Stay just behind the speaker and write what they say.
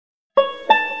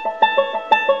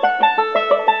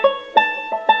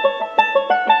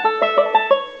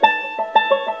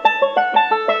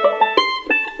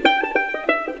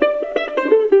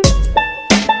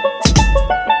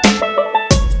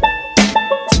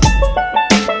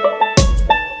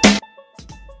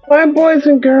right, boys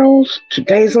and girls,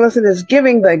 today's lesson is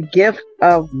giving the gift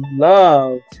of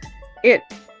love. It,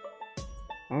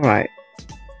 all right,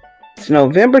 it's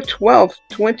November 12th,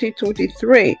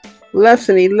 2023,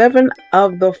 lesson 11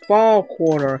 of the fall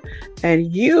quarter,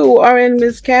 and you are in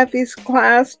Miss Kathy's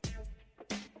class.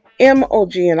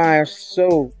 MOG and I are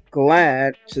so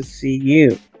glad to see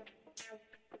you.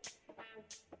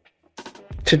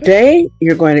 Today,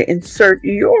 you're going to insert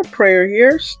your prayer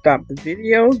here. Stop the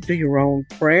video, do your own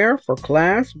prayer for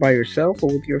class by yourself or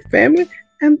with your family,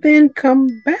 and then come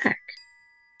back.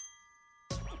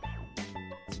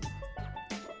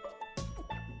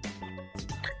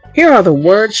 Here are the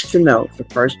words to know. The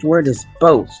first word is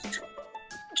boast.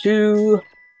 To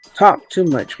talk too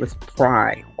much with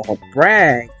pride or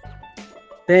brag.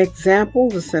 The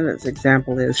sentence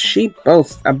example is, she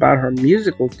boasts about her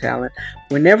musical talent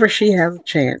whenever she has a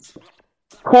chance.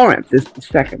 Corinth is the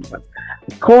second one.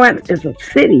 Corinth is a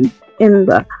city in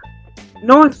the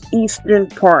northeastern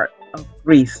part of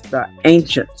Greece, the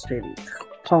ancient city.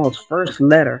 Paul's first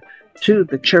letter to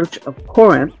the Church of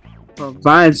Corinth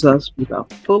provides us with a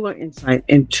fuller insight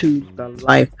into the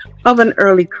life of an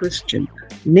early Christian.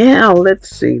 Now, let's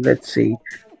see.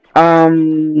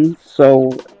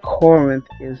 So Corinth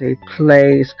is a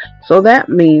place. So that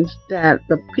means that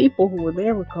the people who were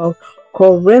there were called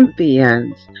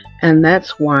Corinthians. And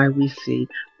that's why we see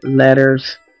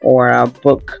letters or a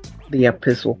book, the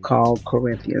epistle called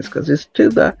Corinthians, because it's to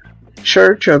the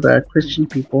church or the Christian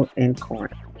people in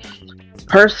Corinth.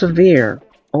 Persevere.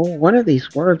 Oh, one of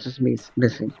these words is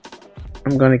missing.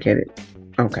 I'm going to get it.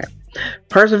 Okay.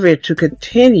 Persevere, to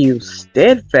continue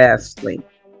steadfastly.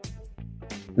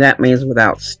 That means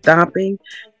without stopping,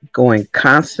 going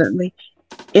constantly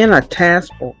in a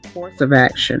task or course of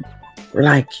action.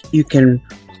 Like you can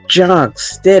jog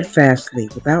steadfastly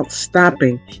without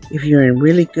stopping if you're in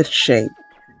really good shape.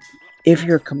 If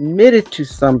you're committed to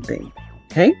something,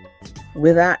 okay?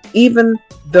 Without, even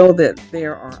though that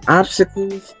there are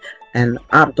obstacles and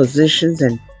oppositions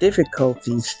and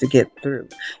difficulties to get through.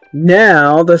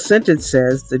 Now, the sentence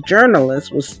says the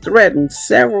journalist was threatened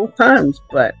several times,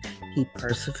 but he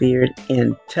persevered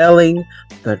in telling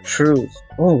the truth.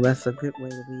 Oh, that's a good way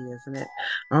to be, isn't it?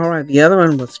 All right, the other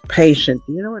one was patient.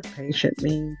 Do you know what patient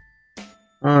means?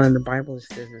 Oh, in the Bible it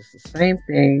says it's the same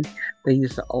thing. They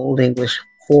use the Old English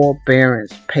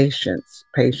forbearance, patience.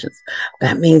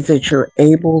 That means that you're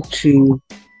able to,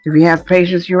 if you have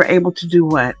patience, you're able to do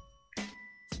what?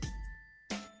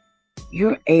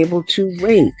 You're able to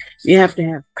wait. You have to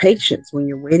have patience when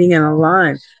you're waiting in a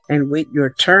line and wait your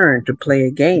turn to play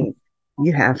a game.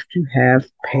 You have to have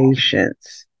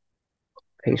patience.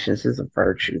 Patience is a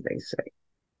virtue, they say.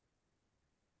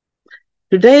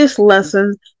 Today's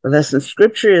lesson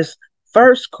scripture is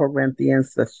 1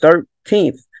 Corinthians, the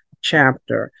 13th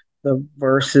chapter. The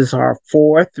verses are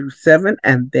 4 through 7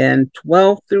 and then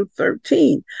 12 through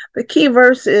 13. The key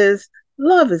verse is,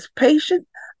 love is patient.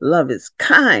 Love is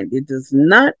kind. It does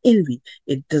not envy.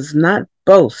 It does not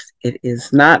boast. It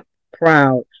is not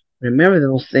proud. Remember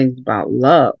those things about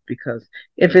love, because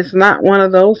if it's not one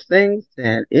of those things,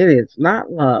 then it is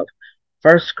not love.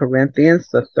 1 Corinthians,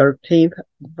 the 13th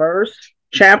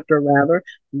chapter,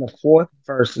 and the 4th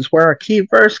verse is where our key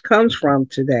verse comes from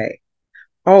today.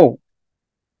 Oh,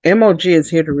 MOG is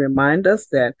here to remind us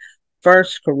that 1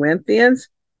 Corinthians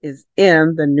is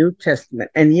in the New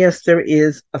Testament. And yes, there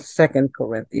is a 2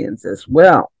 Corinthians as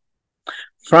well.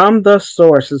 From the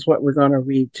source is what we're going to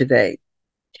read today.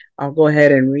 I'll go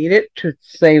ahead and read it to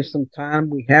save some time.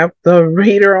 We have the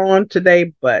reader on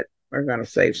today, but we're going to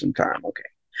save some time. Okay.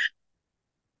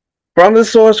 From the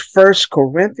source, 1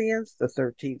 Corinthians, the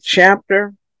 13th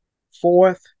chapter,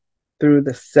 4th through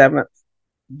the 7th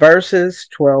verses,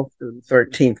 12 through the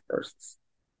 13th verses.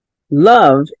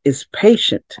 Love is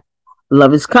patient.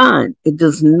 Love is kind. It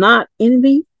does not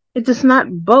envy. It does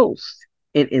not boast.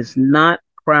 It is not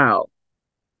proud.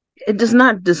 It does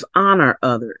not dishonor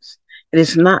others. It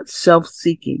is not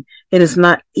self-seeking. It is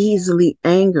not easily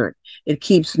angered. It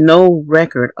keeps no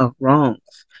record of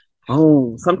wrongs.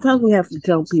 Oh, sometimes we have to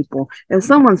tell people, if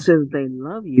someone says they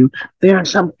love you, there are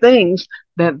some things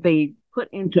that they put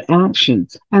into action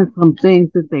and some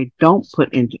things that they don't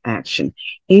put into action.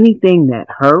 Anything that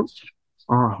hurts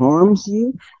or harms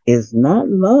you is not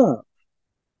love.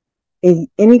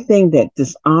 Anything that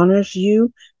dishonors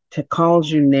you, to calls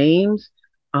you names,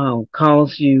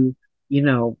 calls you,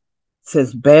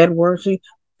 says bad words to you,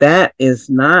 that is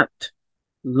not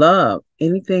love.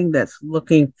 Anything that's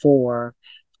looking for,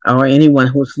 or anyone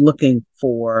who's looking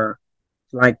for,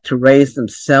 like, to raise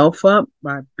themselves up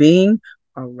by being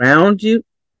around you,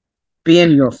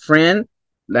 being your friend,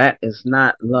 That is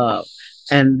not love.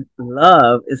 And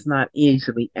love is not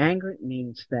easily angered. It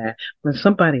means that when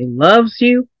somebody loves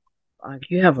you,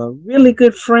 if you have a really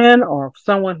good friend or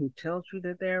someone who tells you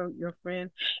that they're your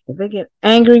friend, if they get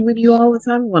angry with you all the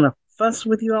time, want to fuss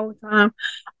with you all the time,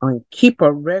 and keep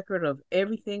a record of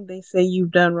everything they say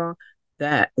you've done wrong,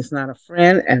 that is not a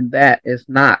friend and that is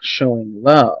not showing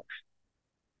love.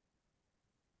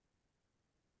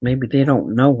 Maybe they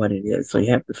don't know what it is, so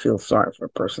you have to feel sorry for a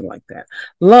person like that.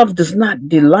 Love does not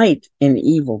delight in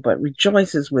evil, but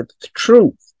rejoices with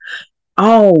truth,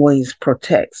 always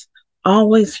protects,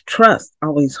 always trusts,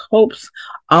 always hopes,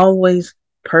 always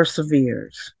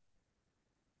perseveres.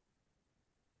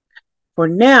 For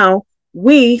now,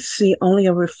 we see only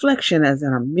a reflection as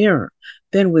in a mirror.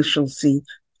 Then we shall see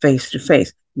face to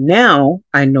face. Now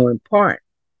I know in part.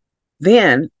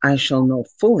 Then I shall know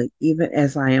fully, even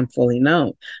as I am fully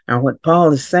known. Now, what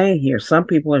Paul is saying here, some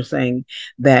people are saying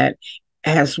that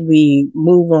as we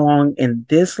move along in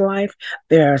this life,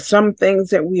 there are some things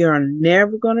that we are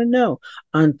never going to know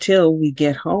until we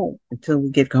get home, until we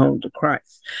get home to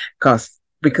Christ.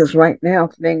 Because right now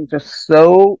things are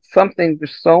some things are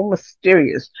so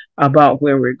mysterious about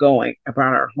where we're going,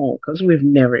 about our home, because we've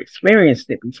never experienced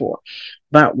it before.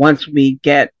 But once we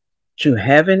get to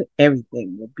heaven,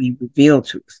 everything will be revealed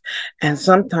to us. And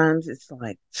sometimes it's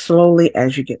like slowly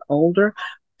as you get older,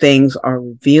 things are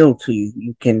revealed to you.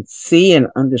 You can see and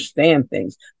understand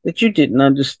things that you didn't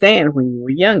understand when you were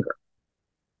younger.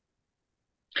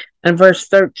 And verse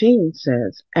 13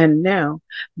 says, and now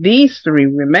these three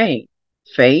remain: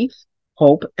 faith,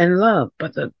 hope, and love.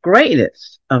 But the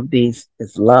greatest of these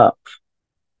is love.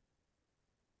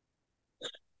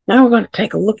 Now we're going to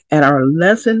take a look at our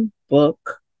lesson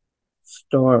book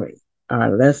story,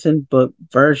 our lesson book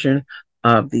version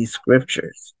of these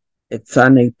scriptures. It's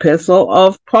an epistle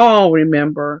of Paul,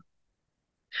 remember.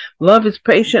 Love is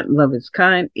patient, love is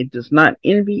kind, it does not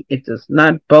envy, it does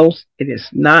not boast, it is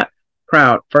not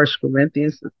proud. 1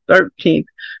 Corinthians, the 13th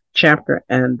chapter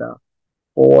and the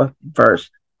 4th verse.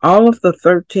 All of the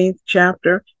 13th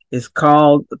chapter is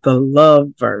called the love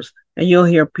verse. And you'll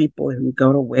hear people, if you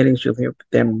go to weddings, you'll hear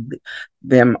them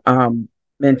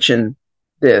mention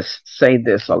this, say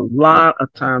this. A lot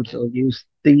of times they'll use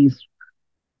these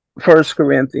 1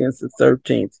 Corinthians, the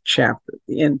 13th chapter,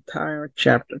 the entire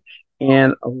chapter,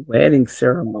 in a wedding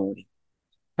ceremony.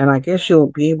 And I guess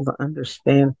you'll be able to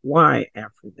understand why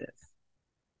after this.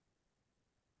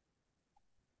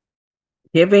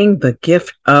 Giving the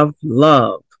gift of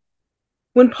love.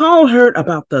 When Paul heard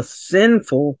about the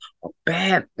sinful or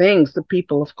bad things the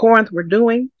people of Corinth were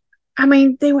doing, I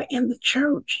mean, they were in the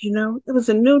church, it was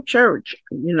a new church,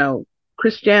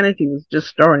 Christianity was just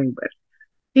starting, but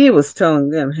he was telling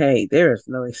them, hey, there is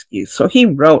no excuse. So he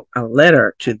wrote a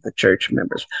letter to the church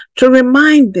members to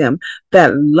remind them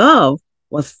that love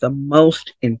was the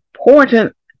most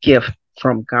important gift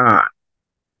from God.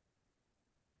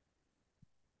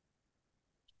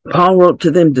 Paul wrote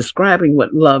to them describing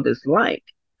what love is like.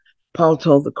 Paul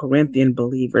told the Corinthian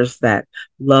believers that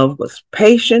love was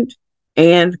patient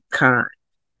and kind.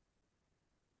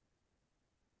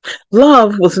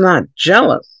 Love was not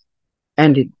jealous,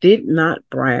 and it did not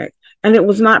brag, and it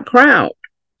was not proud.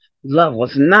 Love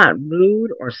was not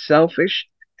rude or selfish,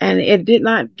 and it did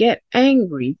not get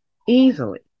angry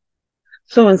easily.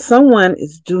 So when someone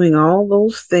is doing all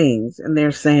those things and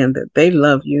they're saying that they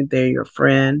love you, they're your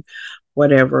friend,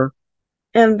 whatever,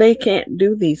 and they can't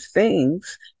do these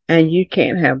things, and you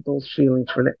can't have those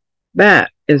feelings for that,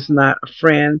 that is not a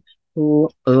friend who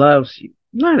loves you.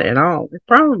 Not at all. They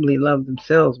probably love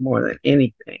themselves more than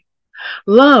anything.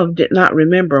 Love did not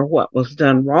remember what was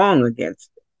done wrong against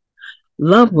it.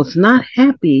 Love was not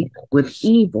happy with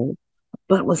evil,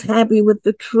 but was happy with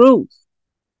the truth.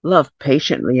 Love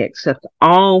patiently accepts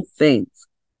all things.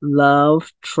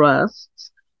 Love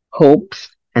trusts, hopes,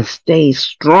 and stays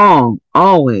strong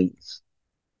always.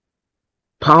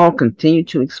 Paul continued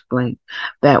to explain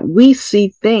that we see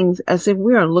things as if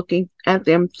we are looking at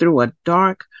them through a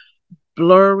dark,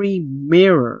 blurry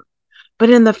mirror. But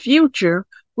in the future,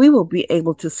 we will be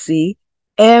able to see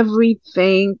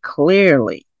everything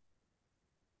clearly.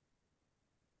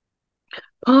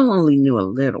 Paul only knew a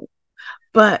little,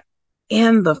 but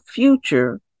in the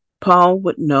future, Paul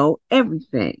would know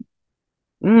everything.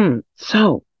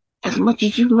 So, as much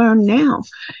as you learn now,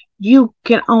 you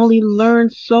can only learn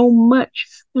so much.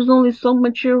 There's only so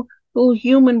much your little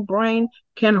human brain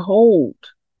can hold.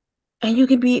 And you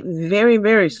can be very,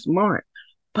 very smart,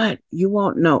 but you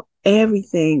won't know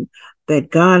everything that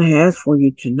God has for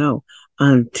you to know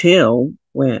until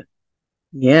when?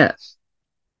 Yes,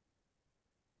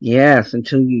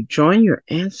 until you join your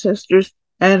ancestors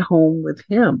at home with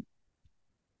him.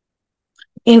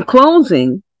 In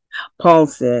closing, Paul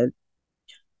said,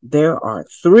 there are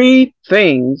three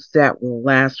things that will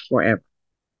last forever: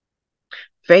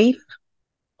 faith,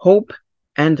 hope,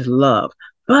 and love.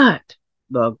 But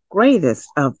the greatest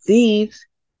of these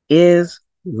is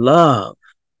love.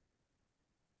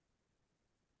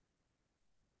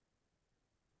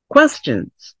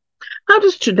 Questions. How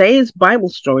does today's Bible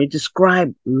story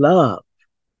describe love?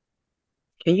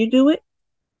 Can you do it?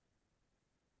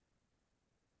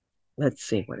 Let's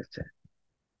see what it says.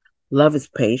 Love is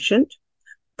patient,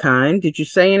 kind. Did you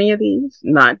say any of these?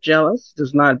 Not jealous,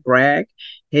 does not brag,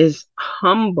 is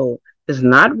humble, is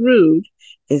not rude,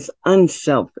 is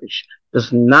unselfish,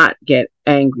 does not get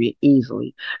angry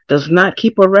easily, does not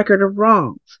keep a record of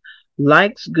wrongs,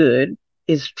 likes good,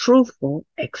 is truthful,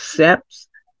 accepts,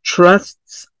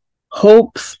 trusts,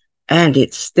 hopes, and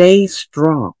it stays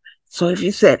strong. So if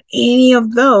you said any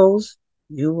of those,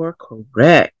 you were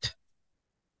correct.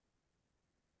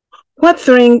 What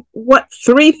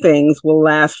three things will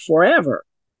last forever?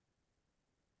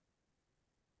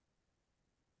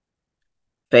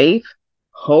 Faith,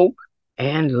 hope,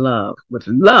 and love, with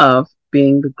love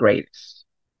being the greatest.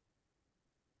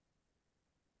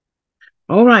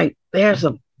 All right, there's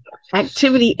an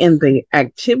activity in the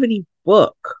activity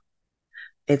book.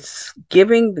 It's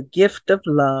giving the gift of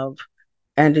love,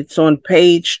 and it's on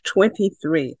page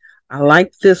 23. I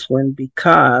like this one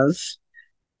because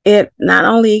it not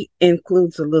only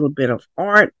includes a little bit of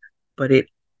art, but it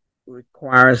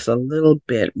requires a little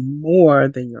bit more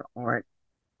than your art.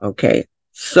 Okay,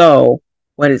 so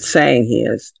what it's saying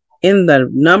is, in the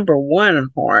number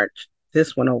one heart,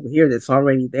 this one over here that's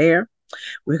already there,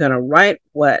 we're going to write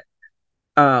what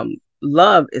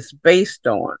love is based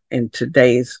on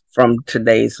from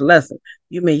today's lesson.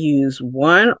 You may use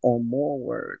one or more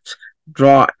words.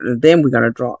 Then we're going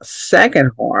to draw a second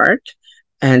heart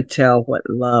and tell what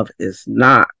love is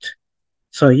not.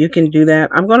 So you can do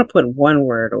that. I'm going to put one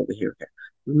word over here.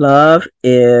 Love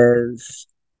is,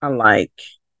 I like,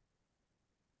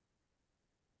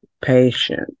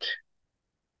 patient.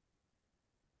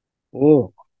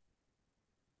 Oh,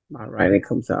 my writing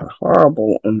comes out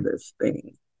horrible on this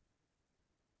thing.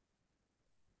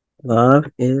 Love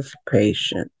is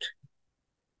patient.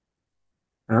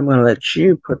 I'm going to let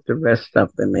you put the rest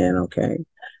of them in, okay?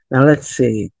 Now let's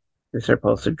see. We're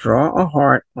supposed to draw a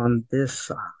heart on this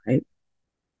side.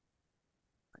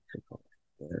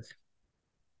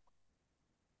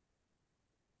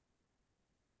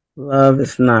 Love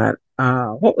is not,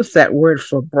 what was that word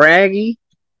for braggy?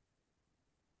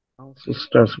 Also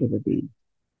starts with a B.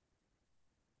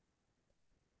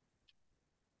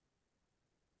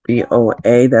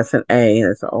 B-O-A, that's an A,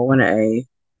 that's an O and an A.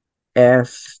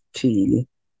 S-T.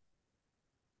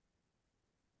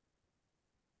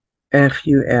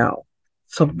 F-U-L.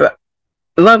 So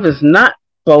love is not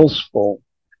boastful.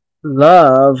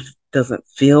 Love doesn't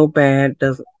feel bad,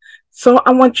 doesn't. So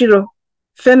I want you to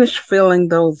finish filling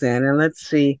those in, and let's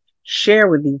see, share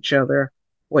with each other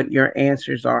what your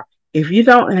answers are. If you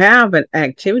don't have an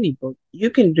activity book, you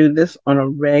can do this on a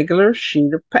regular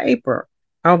sheet of paper.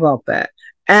 How about that?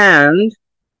 And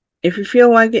if you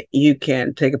feel like it, you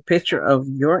can take a picture of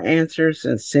your answers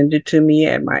and send it to me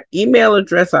at my email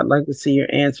address. I'd like to see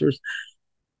your answers.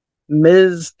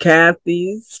 Ms.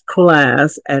 Kathy's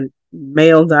class at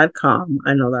mail.com.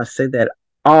 I know that I say that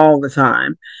all the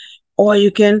time. Or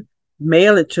you can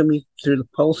mail it to me through the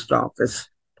post office,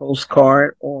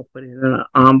 postcard, or put it in an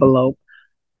envelope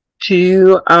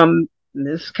to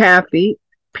Ms. Kathy,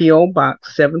 P.O.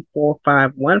 Box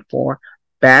 74514,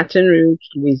 Baton Rouge,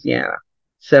 Louisiana,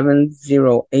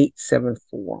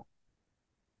 70874.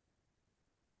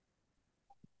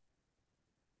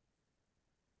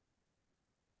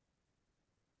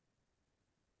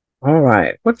 All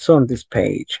right, what's on this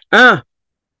page?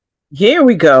 Here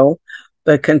we go.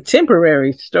 The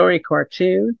contemporary story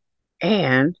cartoon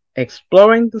and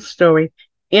exploring the story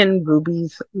in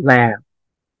Ruby's lab.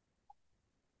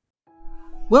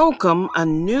 Welcome a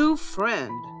new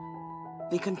friend.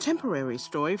 The contemporary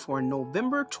story for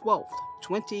November 12th,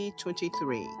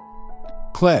 2023.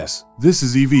 Class, this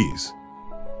is Yves.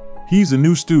 He's a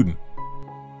new student.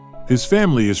 His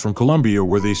family is from Colombia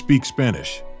where they speak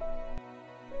Spanish.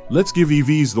 Let's give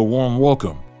Yves the warm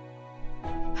welcome.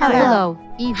 Hello,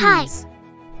 Yves. Hi.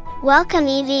 Welcome,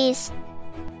 Yves.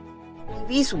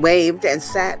 Yves waved and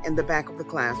sat in the back of the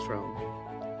classroom.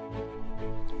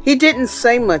 He didn't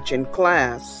say much in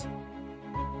class.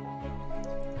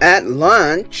 At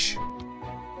lunch,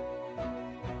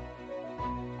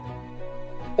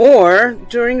 or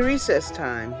during recess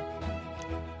time.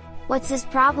 What's his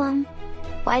problem?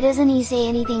 Why doesn't he say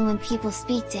anything when people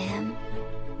speak to him?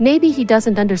 Maybe he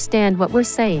doesn't understand what we're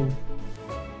saying.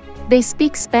 They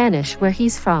speak Spanish where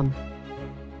he's from.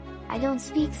 I don't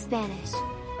speak Spanish.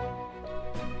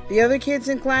 The other kids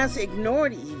in class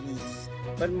ignored Evie's,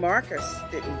 but Marcus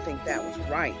didn't think that was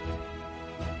right.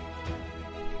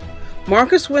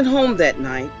 Marcus went home that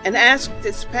night and asked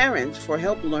his parents for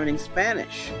help learning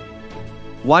Spanish.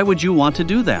 Why would you want to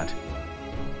do that?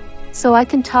 So I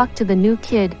can talk to the new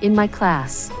kid in my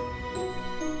class.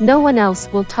 No one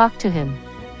else will talk to him.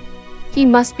 He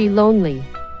must be lonely.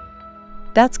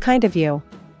 That's kind of you.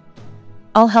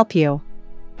 I'll help you.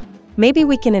 Maybe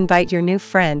we can invite your new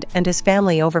friend and his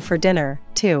family over for dinner,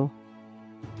 too.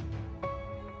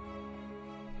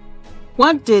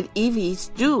 What did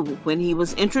Evie's do when he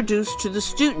was introduced to the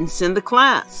students in the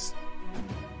class?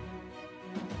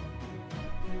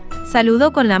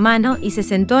 Saludó con la mano y se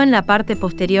sentó en la parte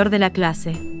posterior de la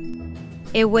clase.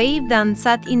 He waved and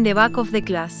sat in the back of the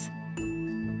class.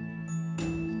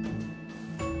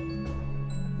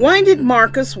 Why did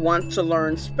Marcus want to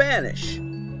learn Spanish?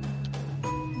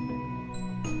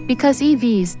 Because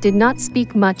Evie's did not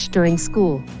speak much during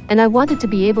school, and I wanted to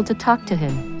be able to talk to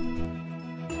him.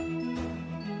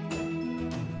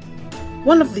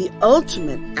 One of the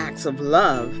ultimate acts of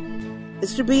love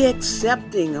is to be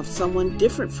accepting of someone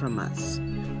different from us.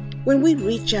 When we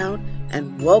reach out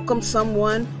and welcome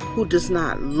someone who does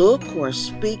not look or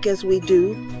speak as we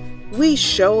do, we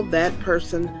show that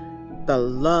person the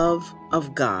love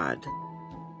of God.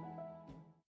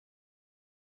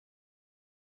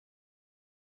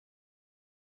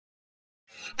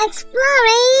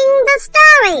 Exploring the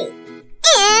story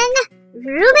in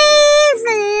Ruby's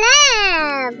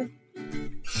Lab.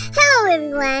 Hello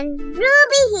everyone,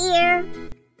 Ruby here.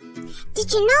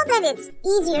 Did you know that it's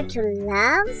easier to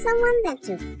love someone than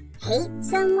to hate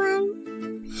someone?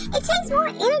 It takes more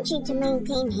energy to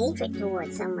maintain hatred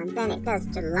towards someone than it does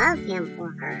to love him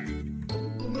or her.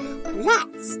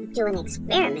 Let's do an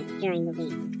experiment during the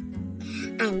week.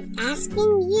 I'm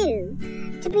asking you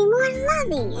to be more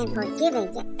loving and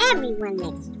forgiving to everyone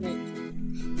next week.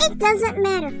 It doesn't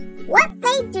matter what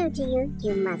they do to you,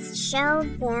 you must show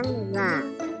them love.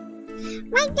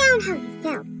 Write down how you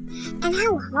felt and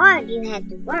how hard you had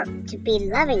to work to be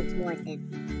loving toward them.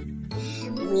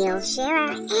 We'll share our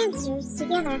answers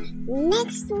together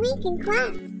next week in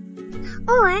class.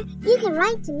 Or you can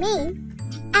write to me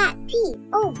at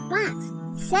P.O. Box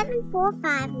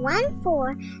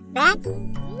 74514,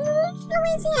 Baton Rouge,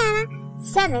 Louisiana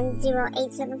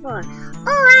 70874.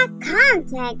 Or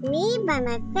contact me by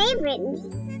my favorite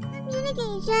means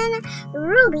communication,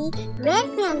 Ruby Red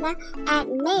Panda at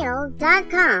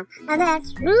mail.com. Now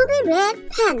that's Ruby Red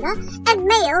Panda at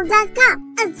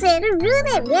mail.com. I said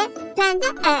Ruby Red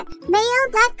Panda at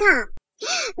mail.com.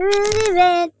 Ruby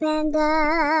Red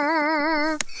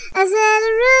Panda. I said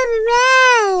Ruby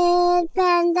Red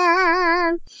Panda.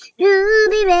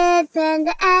 Ruby Red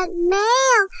Panda at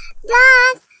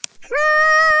mail.com.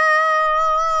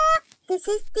 This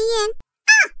is the end.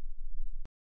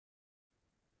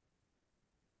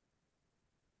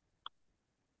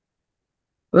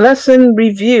 Lesson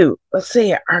review. Let's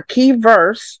see. Our key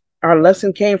verse, our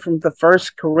lesson came from the 1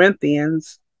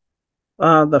 Corinthians,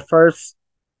 the first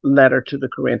letter to the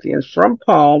Corinthians from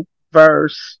Paul,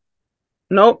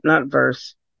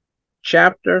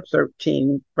 chapter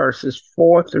 13, verses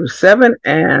 4 through 7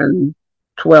 and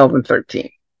 12 and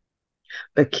 13.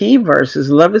 The key verse is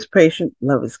love is patient,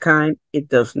 love is kind, it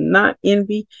does not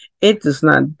envy, it does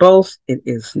not boast, it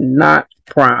is not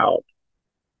proud.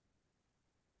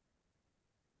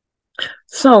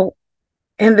 So,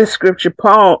 in this scripture,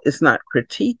 Paul is not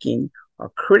critiquing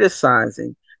or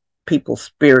criticizing people's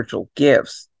spiritual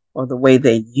gifts or the way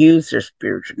they use their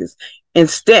spiritual gifts.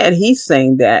 Instead, he's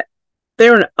saying that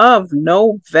they're of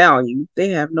no value. They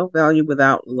have no value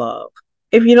without love.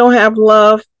 If you don't have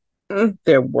love,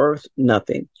 they're worth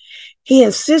nothing. He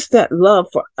insists that love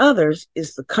for others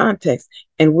is the context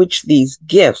in which these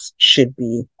gifts should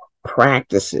be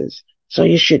practices. So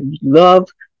you should love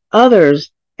others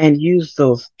and use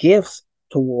those gifts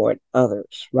toward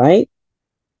others, right?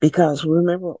 Because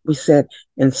remember what we said,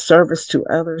 in service to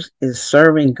others is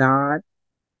serving God.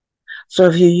 So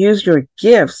if you use your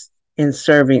gifts in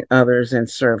serving others and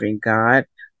serving God,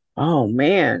 oh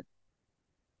man,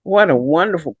 what a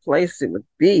wonderful place it would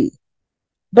be.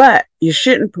 But you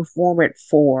shouldn't perform it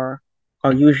for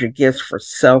or use your gifts for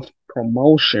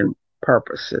self-promotion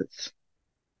purposes.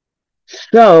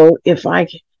 So if I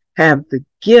have the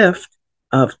gift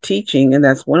of teaching, and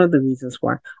that's one of the reasons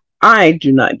why I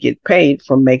do not get paid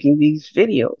for making these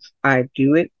videos. I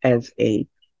do it as a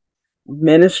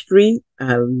ministry.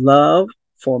 I love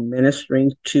for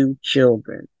ministering to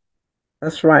children.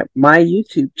 That's right. My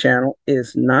YouTube channel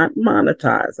is not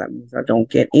monetized. That means I don't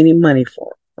get any money from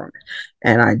it.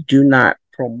 And I do not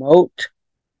promote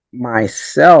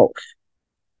myself.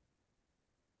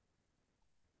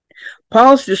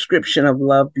 Paul's description of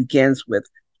love begins with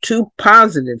two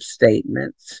positive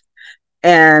statements.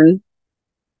 And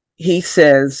he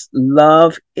says,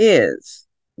 love is.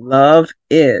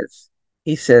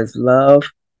 He says, love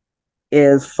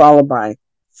is, followed by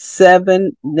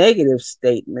 7 negative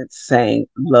statements saying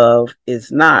love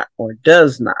is not or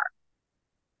does not.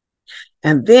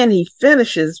 And then he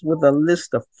finishes with a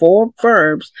list of 4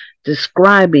 verbs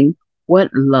describing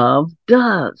what love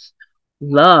does.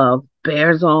 Love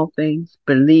bears all things,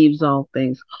 believes all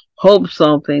things, hopes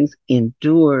all things,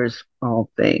 endures all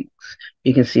things.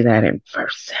 You can see that in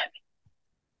verse 7.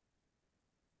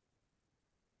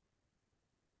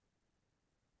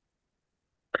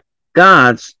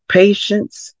 God's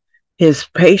patience, his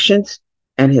patience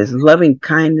and his loving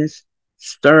kindness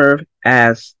serve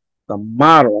as the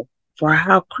model for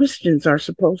how Christians are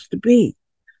supposed to be.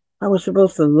 How we're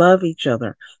supposed to love each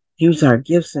other, use our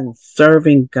gifts in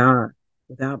serving God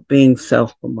without being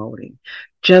self-promoting.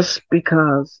 Just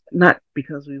because, not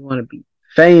because we want to be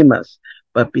famous,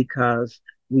 but because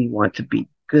we want to be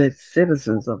good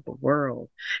citizens of the world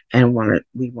and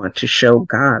we want to show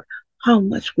God how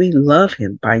much we love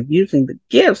him by using the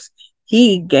gifts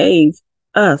he gave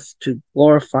us to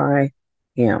glorify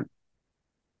him.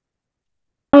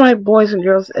 All right, boys and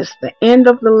girls, it's the end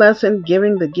of the lesson,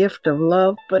 giving the gift of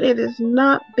love, but it is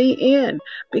not the end,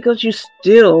 because you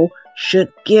still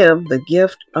should give the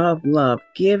gift of love,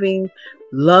 giving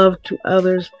love to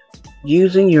others,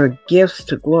 using your gifts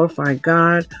to glorify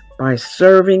God by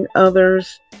serving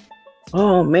others.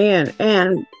 Oh man,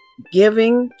 and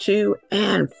giving to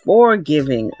and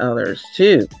forgiving others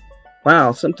too.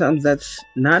 Wow, sometimes that's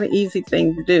not an easy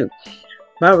thing to do.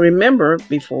 But remember,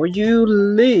 before you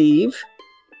leave,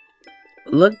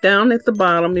 look down at the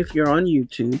bottom if you're on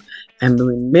YouTube, and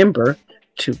remember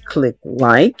to click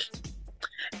like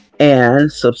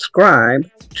and subscribe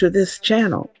to this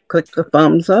channel. Click the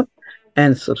thumbs up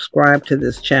and subscribe to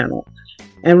this channel.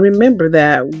 And remember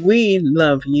that we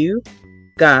love you,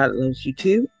 God loves you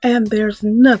too, and there's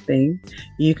nothing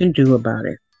you can do about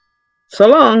it. So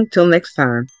long, till next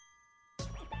time.